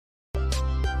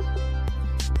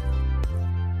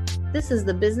This is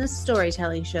the Business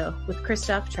Storytelling Show with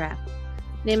Christoph Trapp.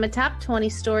 Name a top 20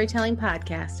 storytelling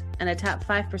podcast and a top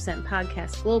 5%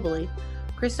 podcast globally.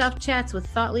 Christoph chats with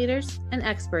thought leaders and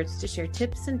experts to share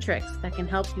tips and tricks that can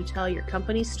help you tell your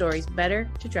company's stories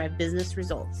better to drive business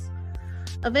results.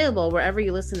 Available wherever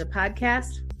you listen to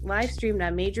podcasts, live streamed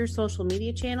on major social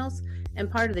media channels, and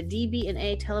part of the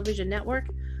DB&A television network,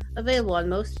 available on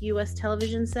most U.S.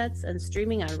 television sets and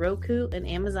streaming on Roku and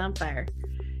Amazon Fire.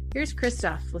 Here's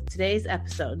Christoph with today's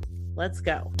episode. Let's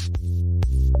go.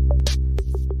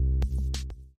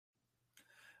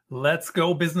 Let's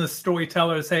go, business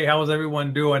storytellers. Hey, how's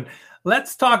everyone doing?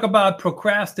 Let's talk about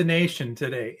procrastination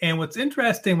today. And what's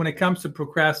interesting when it comes to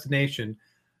procrastination,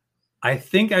 I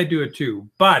think I do it too.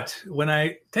 But when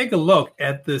I take a look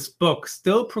at this book,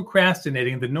 Still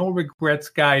Procrastinating, the No Regrets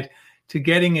Guide to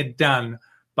Getting It Done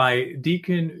by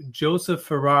Deacon Joseph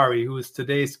Ferrari, who is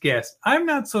today's guest, I'm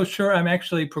not so sure I'm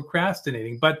actually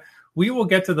procrastinating, but we will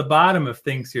get to the bottom of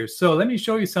things here. So let me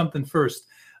show you something first.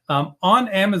 On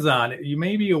Amazon, you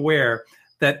may be aware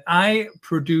that I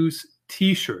produce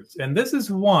t-shirts, and this is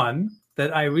one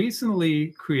that I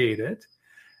recently created.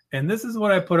 And this is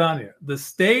what I put on here. The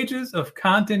stages of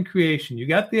content creation. You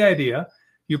got the idea.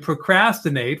 You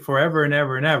procrastinate forever and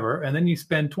ever and ever. And then you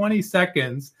spend 20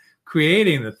 seconds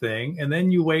creating the thing. And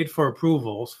then you wait for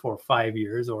approvals for 5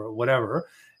 years or whatever.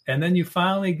 And then you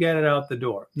finally get it out the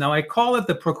door. Now, I call it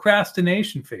the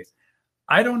procrastination phase.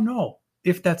 I don't know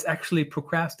if that's actually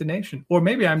procrastination. Or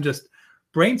maybe I'm just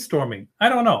brainstorming. I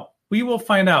don't know. We will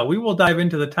find out. We will dive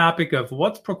into the topic of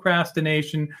what's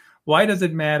procrastination. Why does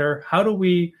it matter? How do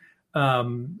we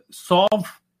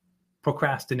solve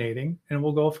procrastinating? And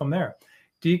we'll go from there.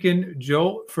 Deacon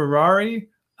Joe Ferrari,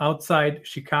 outside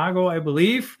Chicago, I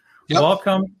believe. Yep.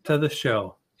 Welcome to the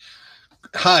show.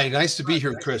 Hi, nice to be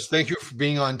here, Chris. Thank you for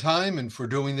being on time and for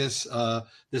doing this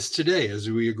today, as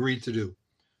we agreed to do.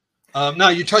 Now,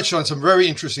 you touched on some very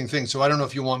interesting things, so I don't know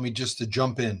if you want me just to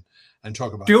jump in and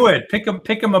talk about it.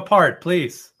 Pick them apart,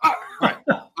 please. All right.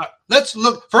 Let's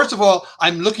look. First of all,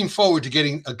 I'm looking forward to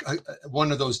getting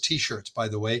one of those T-shirts, by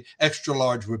the way. Extra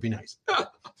large would be nice.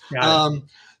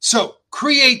 So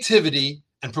creativity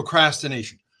and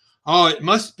procrastination. Oh, it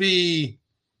must be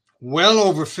well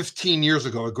over 15 years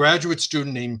ago. A graduate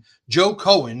student named Joe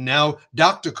Cohen, now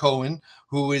Dr. Cohen,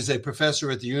 who is a professor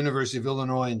at the University of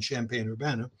Illinois in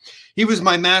Champaign-Urbana. He was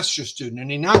my master's student, and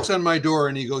he knocks on my door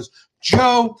and he goes,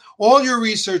 "Joe, all your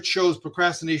research shows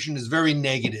procrastination is very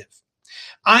negative.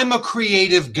 I'm a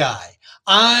creative guy.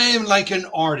 I'm like an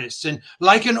artist. And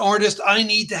like an artist, I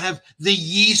need to have the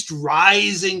yeast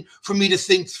rising for me to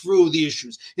think through the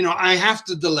issues. I have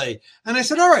to delay." And I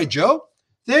said, "All right, Joe,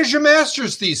 there's your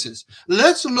master's thesis.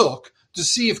 Let's look to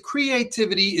see if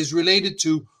creativity is related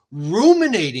to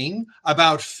ruminating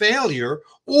about failure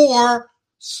or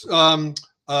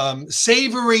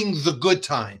savoring the good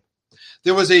time."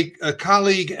 There was a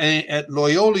colleague at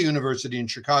Loyola University in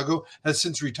Chicago, has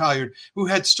since retired, who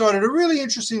had started a really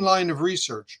interesting line of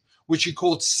research, which he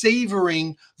called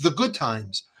savoring the good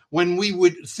times, when we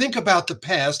would think about the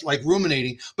past, like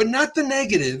ruminating, but not the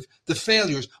negative, the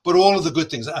failures, but all of the good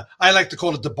things. I like to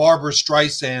call it the Barbara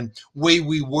Streisand way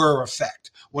we were effect,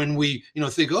 when we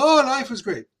think, oh, life was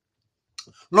great.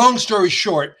 Long story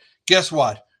short, guess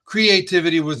what?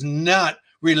 Creativity was not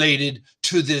related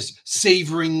to this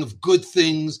savoring of good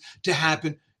things to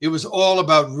happen. It was all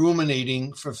about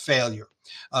ruminating for failure.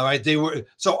 All right.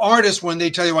 So artists, when they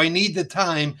tell you, I need the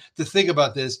time to think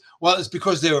about this, well, it's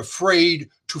because they're afraid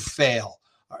to fail.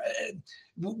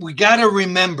 We got to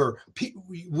remember,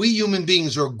 we human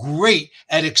beings are great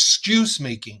at excuse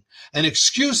making, and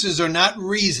excuses are not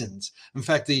reasons. In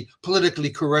fact, the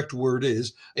politically correct word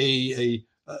is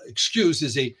excuse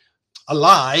is a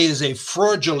lie is a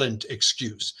fraudulent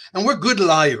excuse. And we're good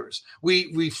liars.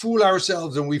 We fool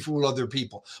ourselves and we fool other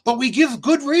people. But we give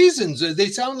good reasons. They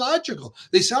sound logical.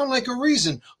 They sound like a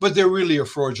reason, but they're really a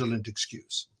fraudulent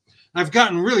excuse. I've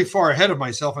gotten really far ahead of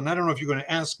myself, and I don't know if you're going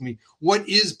to ask me, what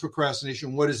is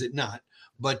procrastination? What is it not?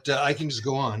 But I can just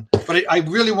go on. But I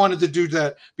really wanted to do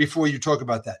that before you talk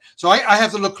about that. So I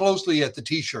have to look closely at the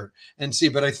T-shirt and see.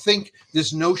 But I think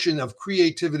this notion of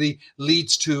creativity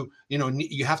leads to,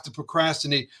 you have to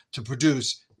procrastinate to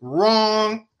produce.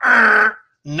 Wrong.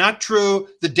 Not true.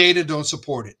 The data don't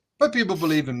support it. But people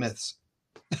believe in myths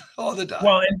all the time.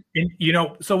 Well,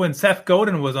 and so when Seth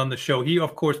Godin was on the show, he,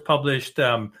 of course, published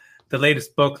the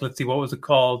latest book. Let's see, what was it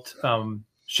called?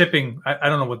 Shipping. I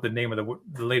don't know what the name of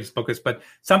the latest book is, but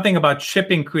something about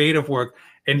shipping creative work.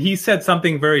 And he said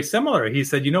something very similar. He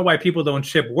said, you know why people don't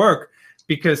ship work?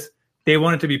 Because they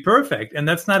want it to be perfect. And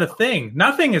that's not a thing.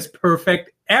 Nothing is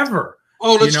perfect ever.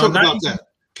 Oh, let's talk about that.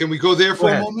 Can we go there for Go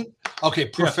a ahead. moment? Okay,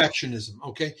 perfectionism.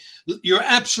 Okay, you're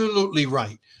absolutely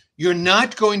right. You're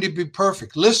not going to be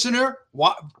perfect. Listener,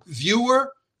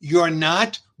 viewer, you're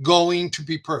not going to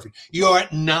be perfect. You're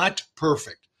not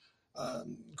perfect.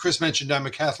 Chris mentioned I'm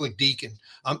a Catholic deacon.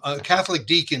 Catholic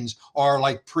deacons are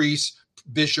like priests,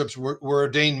 bishops, were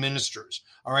ordained ministers.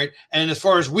 All right. And as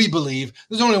far as we believe,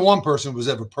 there's only one person who was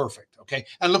ever perfect. Okay.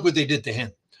 And look what they did to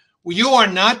him. Well, you are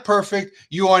not perfect.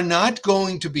 You are not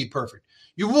going to be perfect.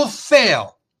 You will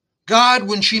fail. God,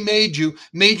 when she made you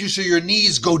so your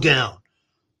knees go down.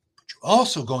 But you're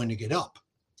also going to get up.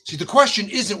 See, the question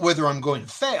isn't whether I'm going to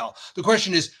fail. The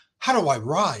question is, how do I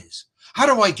rise? How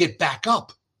do I get back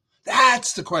up?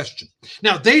 That's the question.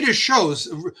 Now, data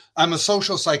shows, I'm a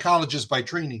social psychologist by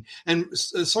training, and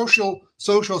social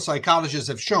psychologists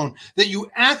have shown that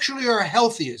you actually are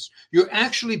healthiest, you're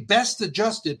actually best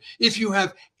adjusted if you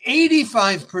have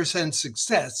 85%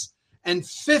 success and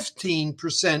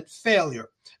 15% failure.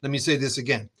 Let me say this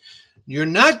again. You're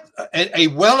not a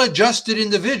well-adjusted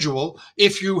individual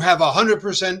if you have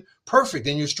 100% perfect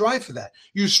and you strive for that.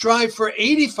 You strive for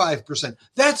 85%.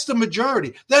 That's the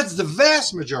majority. That's the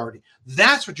vast majority.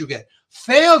 That's what you get.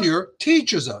 Failure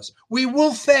teaches us. We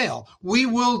will fail. We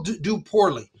will do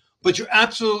poorly. But you're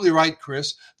absolutely right,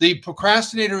 Chris. The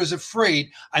procrastinator is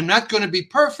afraid, I'm not going to be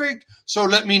perfect, so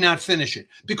let me not finish it.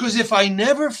 Because if I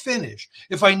never finish,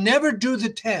 if I never do the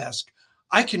task,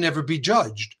 I can never be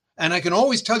judged. And I can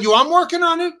always tell you, I'm working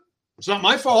on it. It's not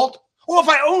my fault. Oh, if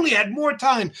I only had more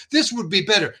time, this would be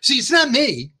better. See, it's not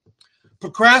me.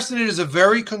 Procrastinators are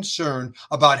very concerned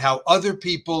about how other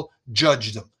people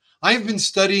judge them. I've been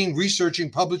studying,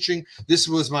 researching, publishing. This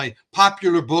was my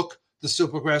popular book, The Still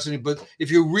Procrastinating. But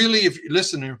if your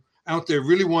listener out there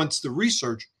really wants the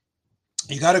research,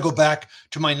 you got to go back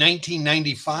to my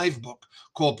 1995 book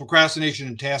called Procrastination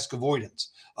and Task Avoidance.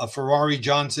 Ferrari,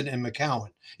 Johnson, and McCowan.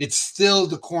 It's still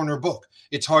the corner book.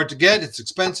 It's hard to get. It's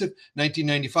expensive,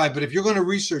 1995. But if you're going to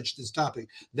research this topic,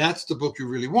 that's the book you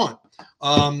really want.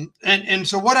 And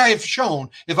so what I have shown,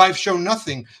 if I've shown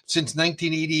nothing since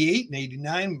 1988 and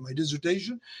 89, my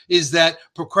dissertation, is that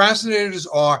procrastinators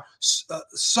are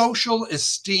social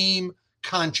esteem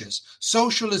conscious,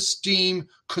 social esteem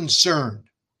concerned.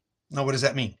 Now, what does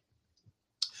that mean?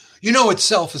 You know what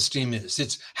self-esteem is.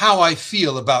 It's how I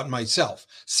feel about myself,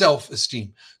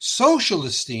 self-esteem. Social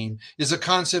esteem is a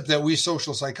concept that we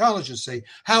social psychologists say,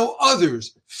 how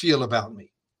others feel about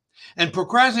me. And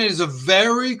procrastinators are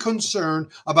very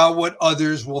concerned about what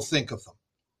others will think of them.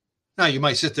 Now, you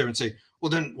might sit there and say,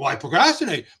 well, then why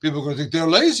procrastinate? People are going to think they're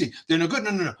lazy. They're no good.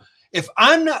 No. If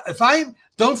I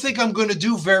don't think I'm going to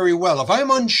do very well, if I'm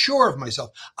unsure of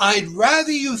myself, I'd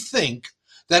rather you think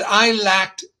that I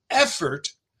lacked effort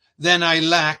than I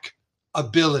lack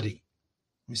ability.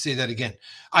 Let me say that again.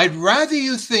 I'd rather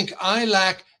you think I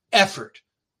lack effort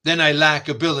than I lack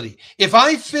ability. If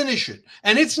I finish it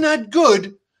and it's not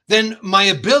good, then my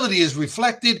ability is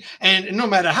reflected, and no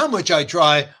matter how much I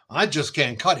try, I just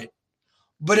can't cut it.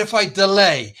 But if I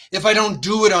delay, if I don't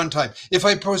do it on time, if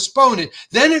I postpone it,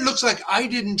 then it looks like I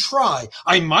didn't try.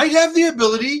 I might have the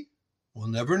ability. We'll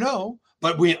never know,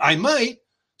 but I might.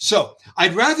 So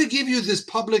I'd rather give you this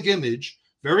public image,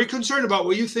 very concerned about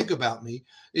what you think about me,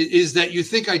 is that you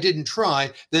think I didn't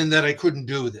try than that I couldn't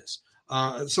do this.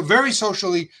 So very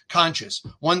socially conscious,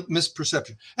 one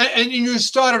misperception. And you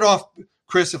started off,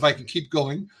 Chris, if I can keep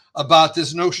going, about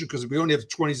this notion, because we only have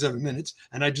 27 minutes,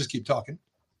 and I just keep talking.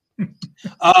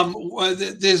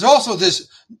 There's also this,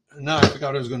 now I forgot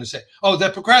what I was going to say. Oh,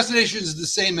 that procrastination is the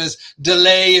same as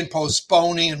delay and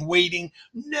postponing and waiting.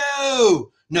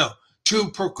 No. To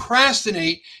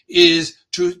procrastinate is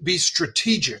to be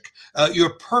strategic.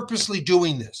 You're purposely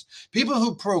doing this. People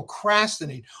who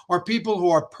procrastinate are people who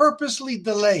are purposely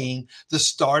delaying the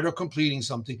start or completing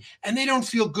something, and they don't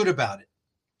feel good about it.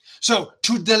 So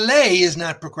to delay is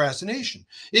not procrastination.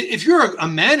 If you're a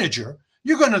manager,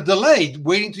 you're going to delay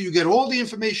waiting till you get all the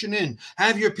information in,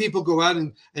 have your people go out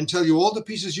and tell you all the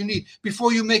pieces you need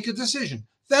before you make a decision.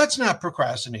 That's not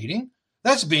procrastinating.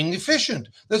 That's being efficient.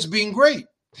 That's being great.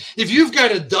 If you've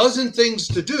got a dozen things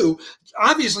to do,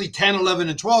 obviously 10, 11,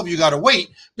 and 12, you got to wait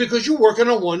because you're working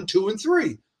on 1, 2, and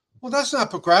 3. Well, that's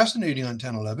not procrastinating on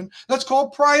 10, 11. That's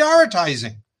called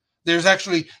prioritizing. There's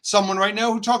actually someone right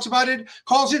now who talks about it,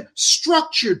 calls it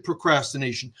structured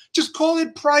procrastination. Just call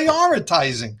it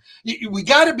prioritizing. We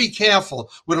got to be careful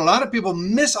with a lot of people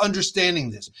misunderstanding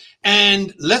this.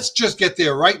 And let's just get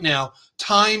there right now.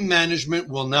 Time management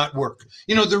will not work.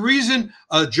 You know, the reason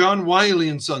John Wiley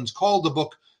and Sons called the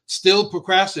book Still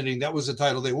Procrastinating, that was the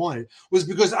title they wanted, was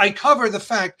because I cover the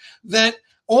fact that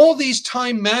all these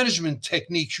time management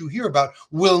techniques you hear about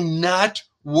will not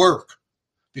work.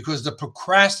 because the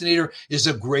procrastinator is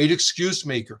a great excuse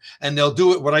maker, and they'll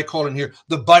do it, what I call in here,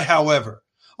 the but however.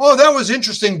 Oh, that was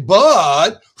interesting,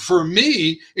 but for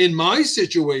me, in my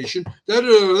situation, that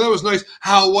was nice.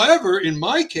 However, in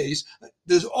my case,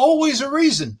 there's always a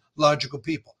reason, logical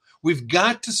people. We've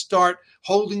got to start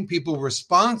holding people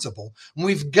responsible. And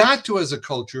we've got to, as a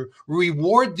culture,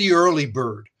 reward the early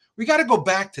bird. We got to go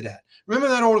back to that. Remember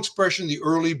that old expression, the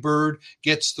early bird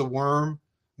gets the worm?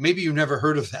 Maybe you've never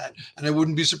heard of that, and I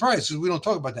wouldn't be surprised because we don't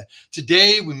talk about that.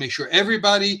 Today, we make sure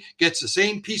everybody gets the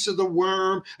same piece of the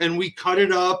worm, and we cut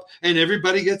it up, and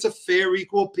everybody gets a fair,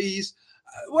 equal piece.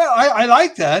 Well, I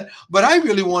like that, but I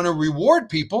really want to reward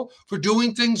people for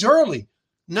doing things early,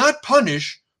 not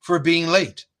punish for being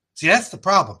late. See, that's the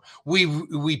problem.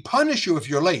 We punish you if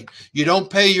you're late. You don't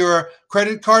pay your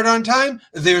credit card on time,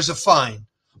 there's a fine.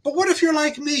 But what if you're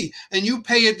like me and you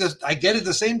pay it, I get it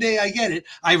the same day I get it,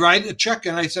 I write a check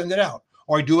and I send it out,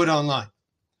 or I do it online.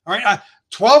 All right,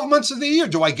 12 months of the year,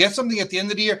 do I get something at the end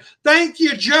of the year? Thank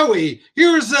you, Joey.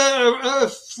 Here's a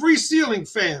free ceiling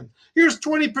fan. Here's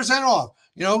 20% off.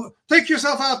 Take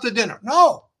yourself out to dinner.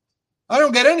 No, I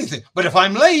don't get anything. But if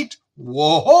I'm late,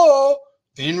 whoa,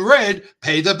 in red,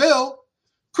 pay the bill.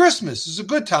 Christmas is a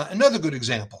good time, another good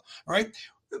example. All right,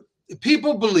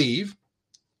 people believe.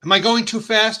 Am I going too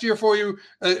fast here for you,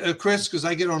 Chris? Because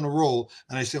I get on a roll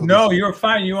and I say, "No, you're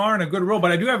fine. You are on a good roll."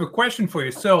 But I do have a question for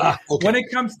you. So okay. when it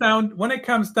comes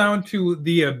down to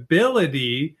the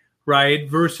ability, right,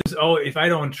 versus if I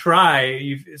don't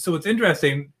try, so it's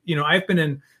interesting. I've been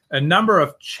in a number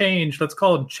of change. Let's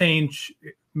call them change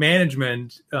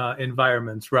management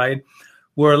environments, right,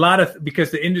 where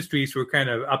because the industries were kind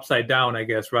of upside down, I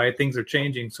guess, right? Things are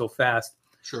changing so fast.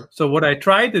 Sure. So what I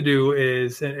tried to do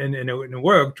is, and it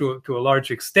worked to a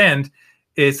large extent,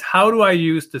 is how do I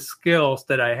use the skills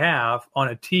that I have on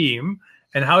a team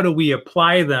and how do we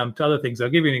apply them to other things? I'll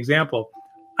give you an example.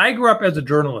 I grew up as a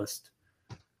journalist.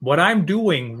 What I'm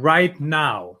doing right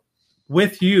now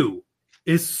with you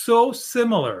is so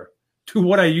similar to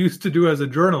what I used to do as a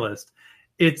journalist.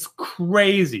 It's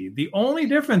crazy. The only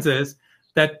difference is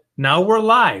that now we're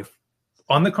live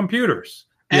on the computers.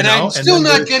 And I'm still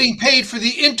not getting paid for the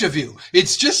interview.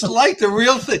 It's just like the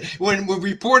real thing. When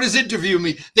reporters interview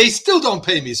me, they still don't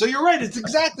pay me. So you're right. It's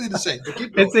exactly the same.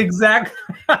 It's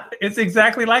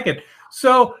exactly like it.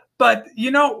 So, but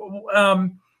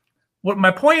what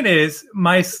my point is,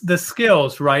 the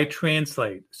skills, right,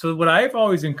 translate. So what I've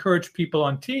always encouraged people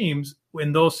on teams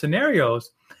in those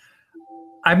scenarios,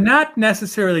 I'm not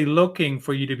necessarily looking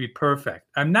for you to be perfect.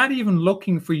 I'm not even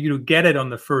looking for you to get it on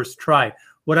the first try.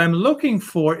 What I'm looking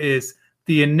for is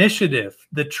the initiative,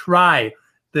 the try,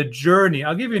 the journey.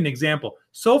 I'll give you an example.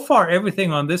 So far,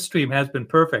 everything on this stream has been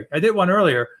perfect. I did one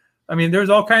earlier. I mean,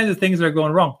 there's all kinds of things that are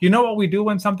going wrong. You know what we do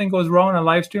when something goes wrong on a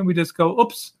live stream? We just go,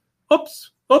 oops,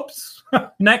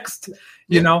 next.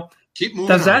 Keep moving.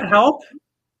 Does that help?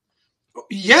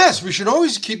 Yes, we should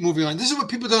always keep moving on. This is what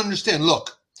people don't understand.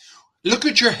 Look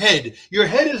at your head. Your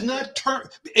head is not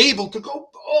able to go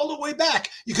all the way back.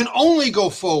 You can only go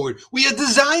forward. We are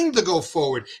designed to go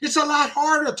forward. It's a lot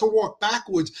harder to walk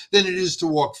backwards than it is to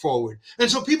walk forward. And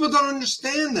so people don't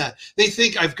understand that. They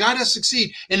think I've got to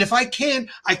succeed. And if I can't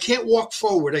walk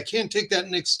forward. I can't take that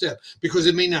next step because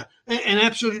it may not. And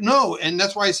absolutely no. And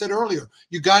that's why I said earlier,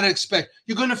 you got to expect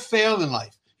you're going to fail in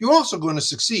life. You're also going to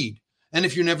succeed. And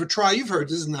if you never try, you've heard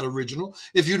this is not original.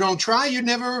 If you don't try, you'll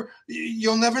never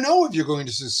know if you're going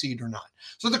to succeed or not.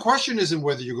 So the question isn't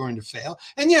whether you're going to fail.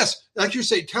 And yes, like you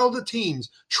say, tell the teams,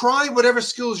 try whatever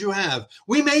skills you have.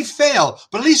 We may fail,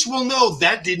 but at least we'll know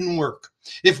that didn't work.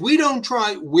 If we don't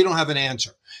try, we don't have an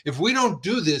answer. If we don't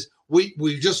do this,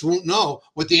 we just won't know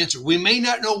what the answer. We may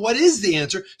not know what is the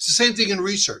answer. It's the same thing in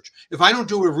research. If I don't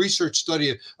do a research study,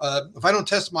 if I don't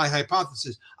test my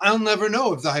hypothesis, I'll never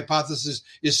know if the hypothesis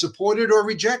is supported or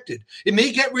rejected. It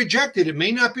may get rejected. It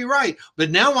may not be right.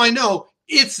 But now I know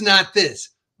it's not this.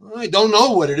 I don't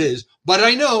know what it is, but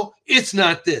I know it's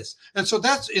not this. And so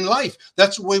that's in life.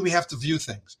 That's the way we have to view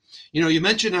things. You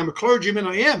mentioned I'm a clergyman.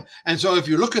 I am. And so if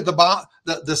you look at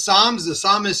the Psalms, the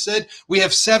psalmist said, we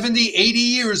have 70, 80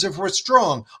 years if we're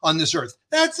strong on this earth.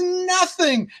 That's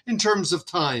nothing in terms of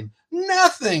time.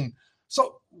 Nothing.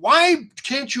 So why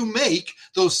can't you make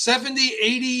those 70,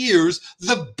 80 years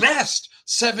the best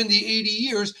 70, 80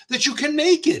 years that you can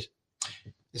make it?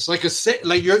 It's like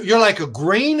you're like a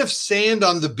grain of sand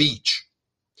on the beach.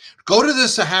 Go to the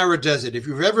Sahara Desert. If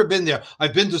you've ever been there,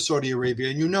 I've been to Saudi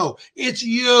Arabia, and it's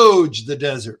huge, the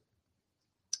desert.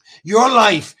 Your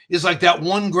life is like that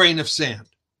one grain of sand.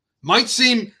 Might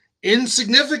seem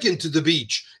insignificant to the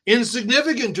beach,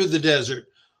 insignificant to the desert,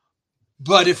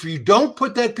 But if you don't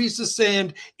put that piece of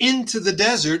sand into the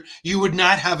desert, you would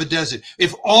not have a desert.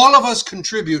 If all of us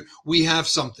contribute, we have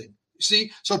something.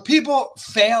 See, so people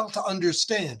fail to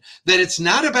understand that it's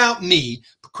not about me.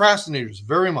 Procrastinators,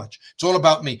 very much. It's all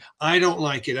about me. I don't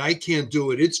like it. I can't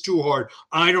do it. It's too hard.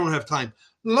 I don't have time.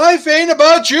 Life ain't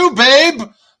about you, babe.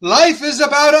 Life is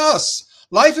about us.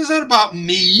 Life isn't about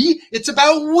me. It's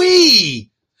about we.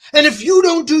 And if you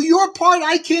don't do your part,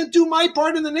 I can't do my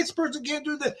part, and the next person can't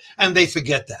do that. And they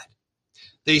forget that.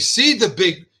 They see the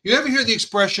big, you ever hear the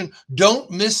expression,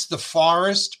 don't miss the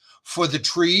forest for the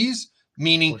trees?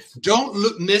 Meaning,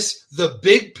 don't miss the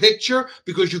big picture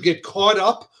because you get caught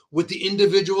up with the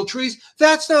individual trees.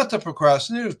 That's not the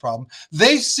procrastinator's problem.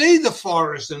 They see the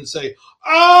forest and say,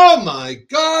 oh my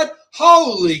God,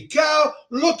 holy cow,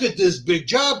 look at this big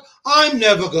job. I'm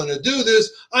never going to do this.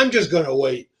 I'm just going to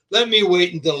wait. Let me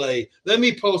wait and delay. Let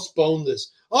me postpone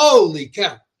this. Holy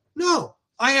cow. No,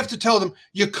 I have to tell them,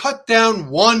 you cut down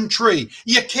one tree.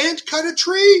 You can't cut a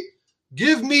tree?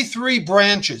 Give me 3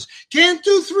 branches. Can't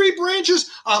do 3 branches?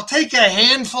 I'll take a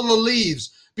handful of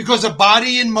leaves because a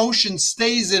body in motion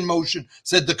stays in motion,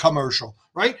 said the commercial,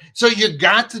 right? So you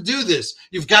got to do this.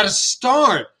 You've got to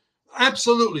start.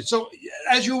 Absolutely. So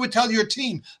as you would tell your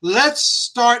team, let's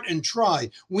start and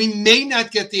try. We may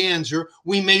not get the answer.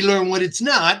 We may learn what it's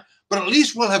not, but at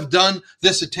least we'll have done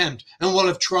this attempt and we'll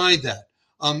have tried that.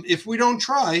 If we don't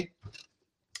try,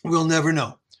 we'll never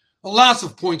know. Lots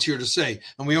of points here to say,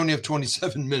 and we only have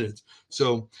 27 minutes.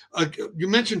 So you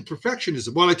mentioned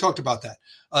perfectionism. Well, I talked about that.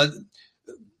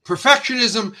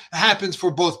 Perfectionism happens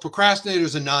for both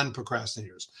procrastinators and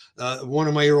non-procrastinators. One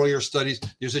of my earlier studies,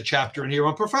 there's a chapter in here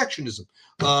on perfectionism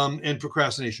and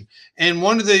procrastination. And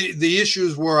one of the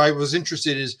issues where I was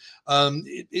interested is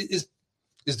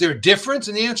there a difference?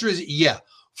 And the answer is yeah.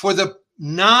 For the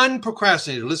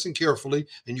non-procrastinator, listen carefully,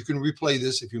 and you can replay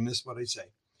this if you missed what I say.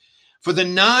 For the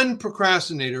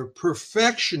non-procrastinator,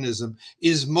 perfectionism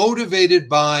is motivated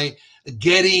by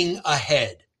getting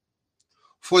ahead.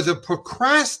 For the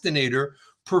procrastinator,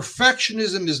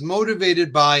 perfectionism is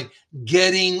motivated by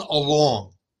getting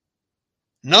along.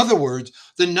 In other words,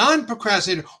 the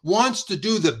non-procrastinator wants to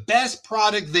do the best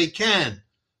product they can.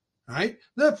 Right?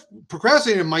 The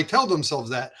procrastinator might tell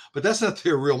themselves that, but that's not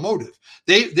their real motive.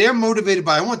 They're motivated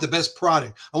by, I want the best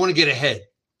product. I want to get ahead.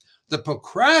 The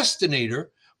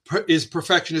procrastinator is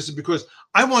perfectionist because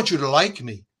I want you to like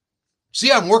me.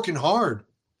 See, I'm working hard.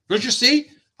 Don't you see?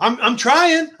 I'm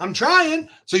trying.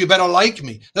 So you better like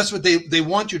me. That's what they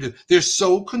want you to. They're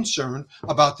so concerned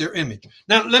about their image.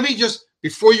 Now, let me just,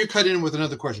 before you cut in with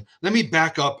another question, let me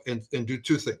back up and do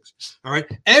 2 things. All right.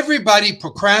 Everybody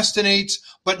procrastinates,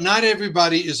 but not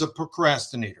everybody is a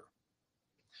procrastinator.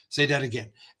 Say that again.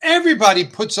 Everybody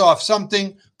puts off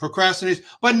something, procrastinates,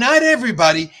 but not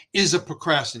everybody is a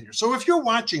procrastinator. So if you're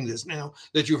watching this now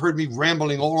that you've heard me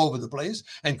rambling all over the place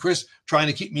and Chris trying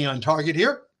to keep me on target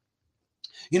here,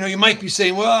 you might be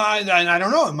saying, well, I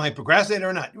don't know, am I procrastinator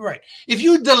or not? You're right. If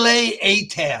you delay a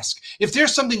task, if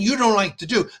there's something you don't like to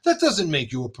do, that doesn't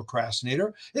make you a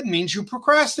procrastinator. It means you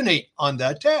procrastinate on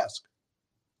that task.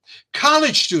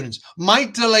 College students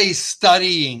might delay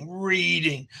studying,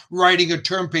 reading, writing a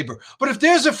term paper. But if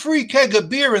there's a free keg of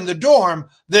beer in the dorm,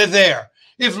 they're there.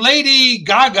 If Lady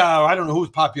Gaga, I don't know who's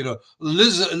popular,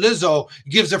 Lizzo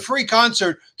gives a free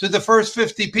concert to the first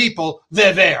 50 people,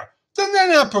 they're there. Then they're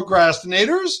not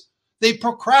procrastinators. They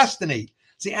procrastinate.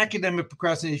 See, academic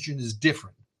procrastination is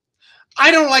different.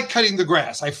 I don't like cutting the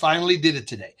grass. I finally did it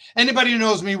today. Anybody who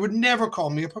knows me would never call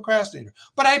me a procrastinator.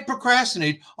 But I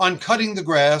procrastinate on cutting the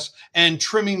grass and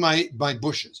trimming my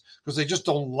bushes because I just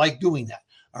don't like doing that.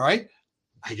 All right?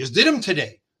 I just did them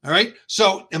today. All right?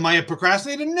 So am I a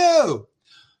procrastinator? No.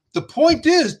 The point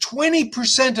is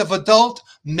 20% of adult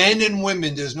men and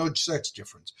women, there's no sex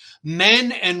difference.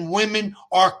 Men and women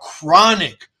are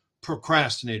chronic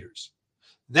procrastinators.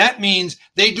 That means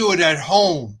they do it at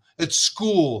home, at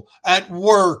school, at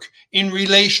work, in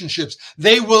relationships.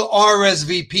 They will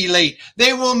RSVP late.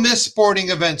 They will miss sporting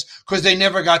events because they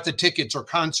never got the tickets or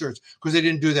concerts because they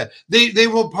didn't do that. They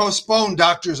will postpone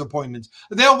doctor's appointments.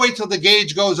 They'll wait till the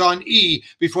gauge goes on E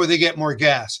before they get more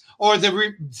gas, or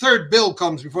the third bill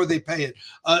comes before they pay it.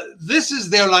 This is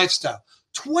their lifestyle.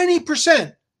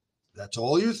 20%. That's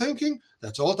all you're thinking?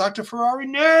 That's all, Dr. Ferrari?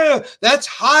 No, that's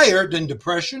higher than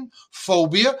depression,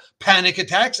 phobia, panic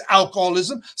attacks,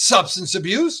 alcoholism, substance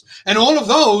abuse, and all of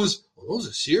those are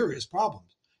serious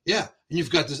problems. Yeah, and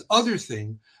you've got this other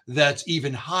thing that's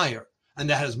even higher, and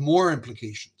that has more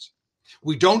implications.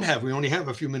 We only have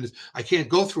a few minutes. I can't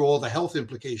go through all the health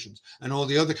implications and all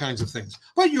the other kinds of things,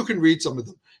 but you can read some of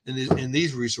them in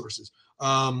these resources.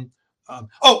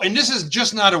 And this is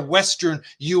just not a Western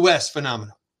U.S.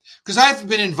 phenomenon. Because I've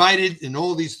been invited in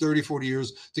all these 30, 40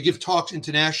 years to give talks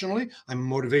internationally. I'm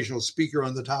a motivational speaker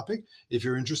on the topic, if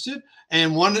you're interested.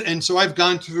 And so I've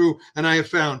gone through and I have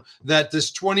found that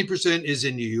this 20% is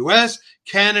in the U.S.,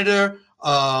 Canada,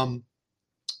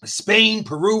 Spain,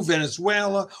 Peru,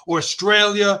 Venezuela,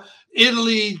 Australia,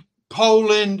 Italy,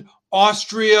 Poland,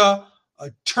 Austria,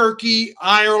 Turkey,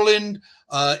 Ireland,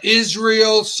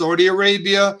 Israel, Saudi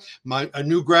Arabia.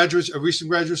 A recent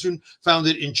graduate student found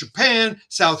it in Japan,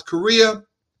 South Korea.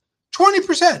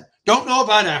 20%. Don't know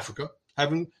about Africa.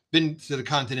 Haven't been to the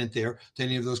continent there, to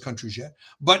any of those countries yet.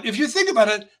 But if you think about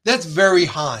it, that's very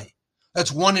high.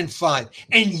 That's 1 in 5.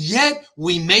 And yet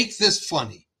we make this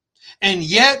funny. And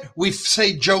yet we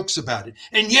say jokes about it.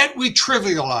 And yet we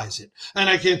trivialize it. And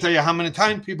I can't tell you how many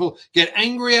times people get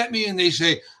angry at me and they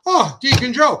say, oh,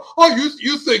 Deacon Joe,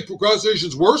 you think procrastination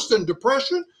is worse than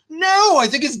depression? No, I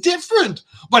think it's different.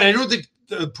 But I don't think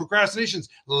procrastination is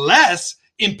less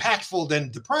impactful than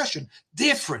depression.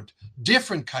 Different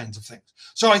kinds of things.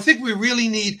 So I think we really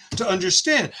need to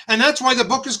understand. And that's why the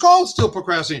book is called Still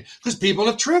Procrastinating, because people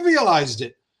have trivialized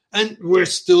it. And we're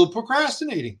still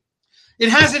procrastinating. It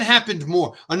hasn't happened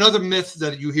more. Another myth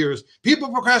that you hear is people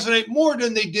procrastinate more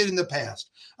than they did in the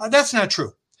past. That's not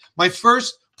true. My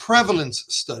first prevalence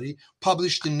study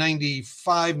published in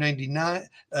 95,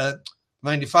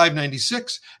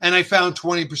 96, and I found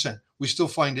 20%. We still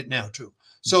find it now too.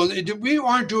 So we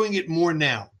aren't doing it more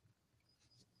now.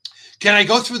 Can I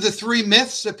go through the 3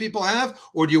 myths that people have,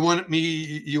 or do you want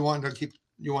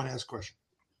to ask a question?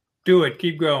 Do it.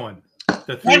 Keep going.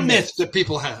 The 3 myths that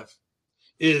people have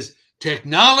is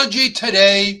technology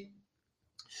today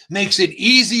makes it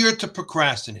easier to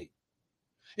procrastinate.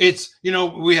 It's,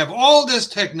 we have all this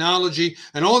technology,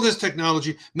 and all this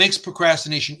technology makes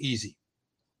procrastination easy.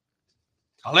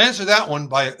 I'll answer that one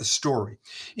by a story.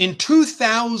 In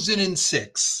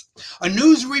 2006, a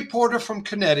news reporter from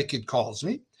Connecticut calls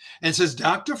me and says,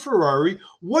 Dr. Ferrari,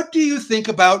 what do you think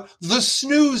about the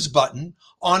snooze button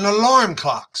on alarm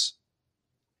clocks?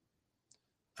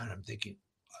 And I'm thinking,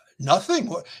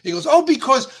 nothing. He goes,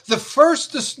 because the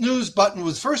snooze button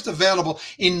was first available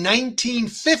in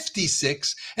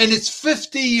 1956, and it's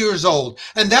 50 years old.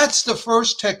 And that's the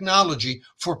first technology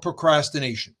for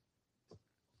procrastination.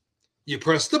 You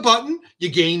press the button, you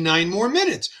gain 9 more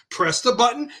minutes. Press the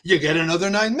button, you get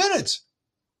another 9 minutes.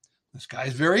 This guy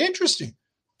is very interesting.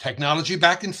 Technology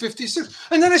back in 56.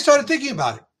 And then I started thinking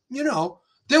about it.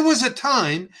 There was a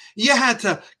time you had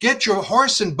to get your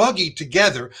horse and buggy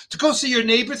together to go see your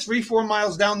neighbor 3-4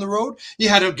 miles down the road. You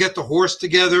had to get the horse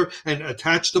together and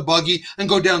attach the buggy and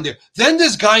go down there. Then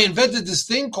this guy invented this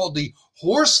thing called the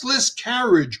horseless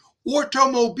carriage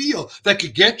automobile that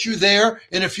could get you there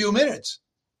in a few minutes.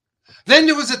 Then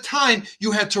there was a time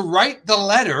you had to write the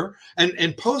letter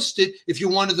and post it if you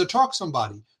wanted to talk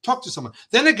to someone.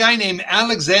 Then a guy named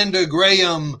Alexander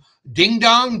Graham Ding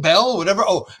Dong Bell, whatever.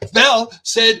 Bell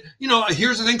said,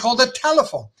 here's a thing called a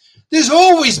telephone. There's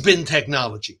always been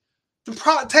technology.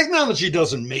 Technology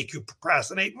doesn't make you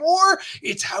procrastinate more.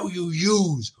 It's how you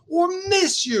use or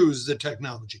misuse the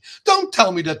technology. Don't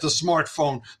tell me that the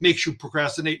smartphone makes you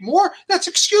procrastinate more. That's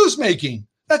excuse making.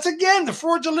 That's, again, the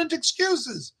fraudulent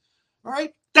excuses. All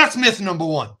right? That's myth number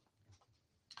 1.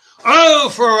 Oh,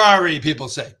 Ferrari, people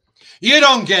say. You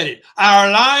don't get it.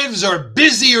 Our lives are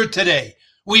busier today.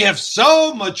 We have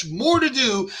so much more to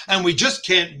do, and we just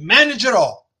can't manage it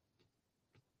all.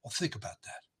 Well, think about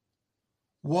that.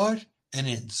 What an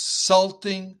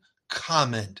insulting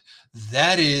comment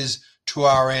that is to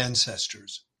our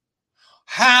ancestors.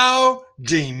 How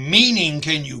demeaning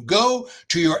can you go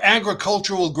to your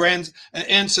agricultural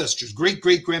ancestors,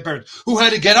 great-great-grandparents, who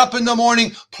had to get up in the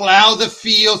morning, plow the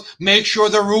fields, make sure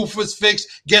the roof was fixed,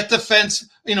 get the fence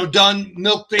done,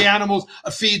 milk the animals,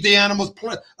 feed the animals,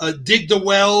 dig the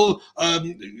well,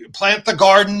 plant the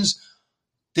gardens.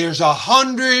 There's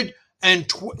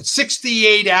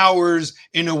 168 hours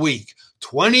in a week,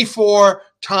 24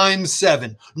 times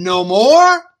 7. No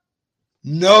more,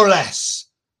 no less.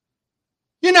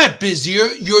 You're not busier.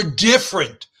 You're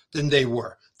different than they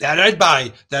were. That I'd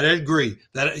buy. That I'd agree.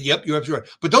 Yep, you're absolutely right.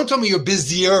 But don't tell me you're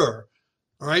busier.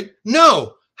 All right?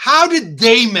 No. How did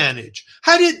they manage?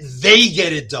 How did they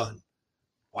get it done?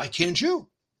 Why can't you?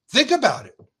 Think about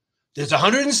it. There's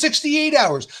 168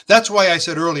 hours. That's why I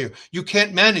said earlier, you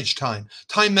can't manage time.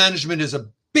 Time management is a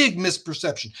big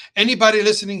misperception. Anybody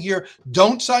listening here,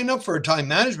 don't sign up for a time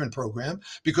management program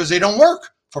because they don't work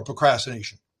for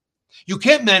procrastination. You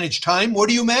can't manage time. What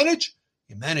do you manage?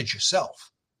 You manage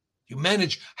yourself. You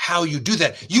manage how you do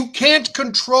that. You can't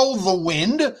control the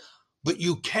wind, but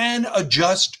you can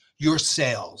adjust your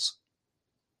sails.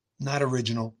 not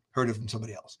original. Heard it from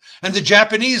somebody else. And the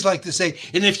Japanese like to say,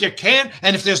 and if you can't,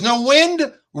 and if there's no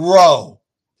wind, row.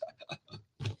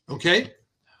 Okay?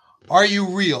 Are you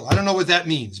real? I don't know what that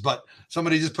means, but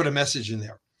somebody just put a message in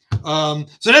there.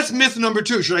 So that's myth number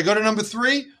 2. Should I go to number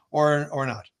 3 or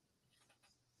not?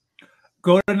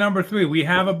 Go to number 3. We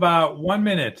have about 1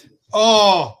 minute.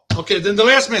 Oh, okay. Then the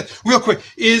last myth, real quick,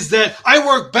 is that I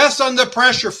work best under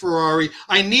pressure, Ferrari.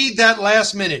 I need that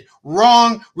last minute.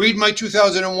 Wrong. Read my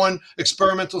 2001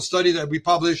 experimental study that we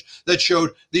published that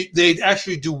showed they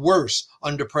actually do worse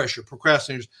under pressure,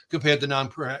 procrastinators, compared to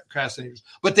non-procrastinators.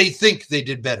 But they think they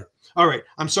did better. All right.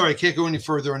 I'm sorry. I can't go any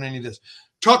further on any of this.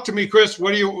 Talk to me, Chris.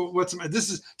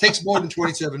 Takes more than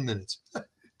 27 minutes.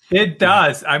 It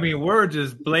does. I mean, we're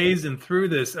just blazing through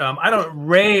this.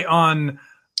 Ray on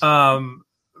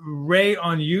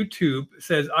YouTube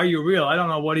says, "Are you real?" I don't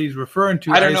know what he's referring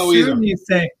to. I don't know either. He's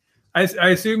saying, I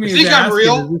assume he's asking, I'm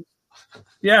real.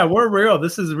 Yeah, we're real.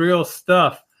 This is real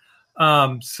stuff.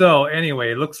 So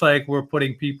anyway, it looks like we're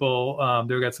putting people.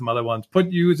 They've got some other ones.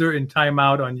 Put user in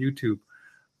timeout on YouTube.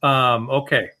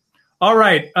 Okay. All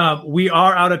right. We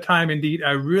are out of time indeed.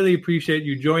 I really appreciate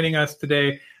you joining us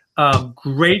today.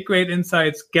 Great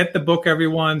insights. Get the book,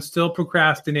 everyone. Still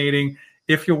Procrastinating.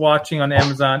 If you're watching on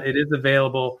Amazon, it is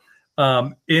available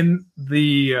in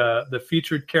the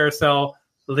featured carousel.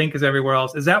 The link is everywhere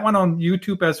else. Is that one on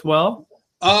YouTube as well?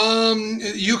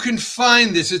 You can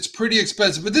find this. It's pretty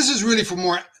expensive, but this is really for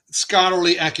more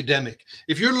scholarly academic.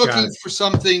 If you're looking for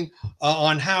something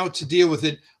on how to deal with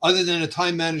it other than a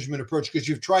time management approach, because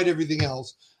you've tried everything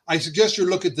else, I suggest you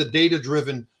look at the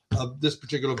data-driven of this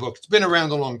particular book. It's been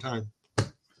around a long time.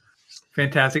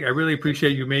 Fantastic. I really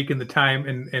appreciate you making the time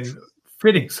and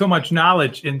fitting so much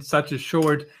knowledge in such a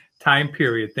short time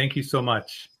period. Thank you so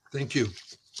much. Thank you.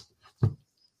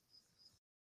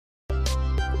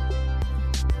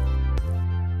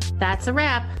 That's a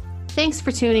wrap. Thanks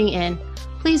for tuning in.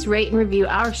 Please rate and review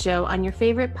our show on your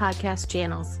favorite podcast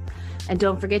channels. And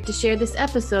don't forget to share this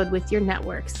episode with your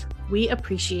networks. We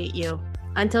appreciate you.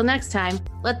 Until next time,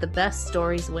 let the best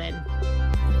stories win.